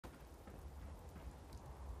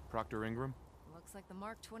Proctor Ingram? Looks like the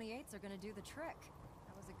Mark 28s are gonna do the trick.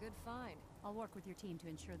 That was a good find. I'll work with your team to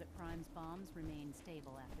ensure that Prime's bombs remain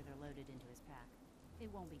stable after they're loaded into his pack.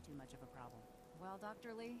 It won't be too much of a problem. Well,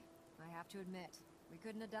 Dr. Lee, I have to admit, we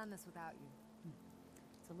couldn't have done this without you.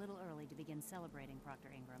 It's a little early to begin celebrating, Proctor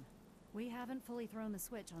Ingram. We haven't fully thrown the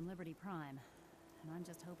switch on Liberty Prime, and I'm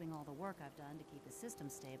just hoping all the work I've done to keep the system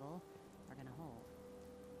stable are gonna hold.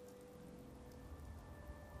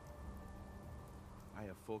 I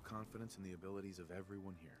have full confidence in the abilities of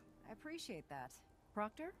everyone here. I appreciate that.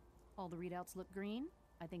 Proctor, all the readouts look green.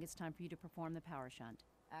 I think it's time for you to perform the power shunt.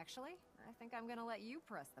 Actually, I think I'm gonna let you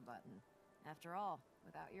press the button. After all,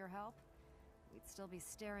 without your help, we'd still be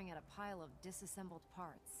staring at a pile of disassembled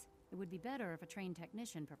parts. It would be better if a trained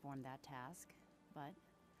technician performed that task, but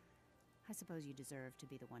I suppose you deserve to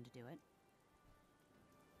be the one to do it.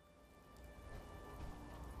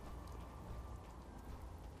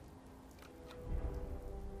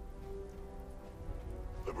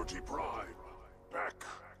 Liberty Prime, back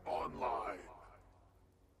online.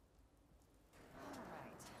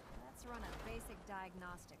 Alright, let's run a basic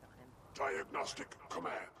diagnostic on him. Diagnostic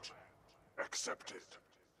command accepted.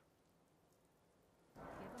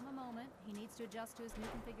 Give him a moment. He needs to adjust to his new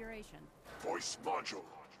configuration. Voice module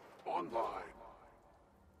online.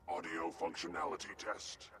 Audio functionality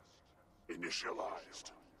test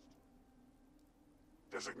initialized.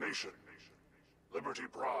 Designation: Liberty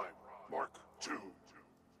Prime Mark II.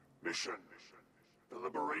 Mission: the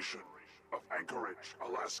liberation of Anchorage,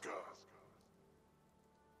 Alaska.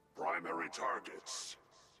 Primary targets: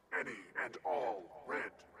 any and all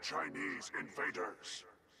red Chinese invaders.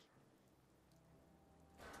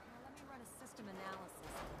 Now let me run a system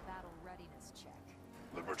analysis of the battle readiness check.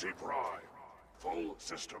 Liberty Prime, full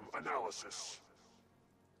system analysis.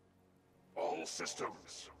 All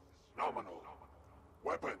systems nominal.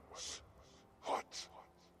 Weapons hot.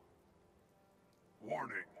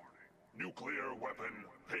 Warning: nuclear weapon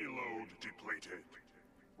payload depleted.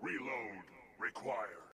 Reload required.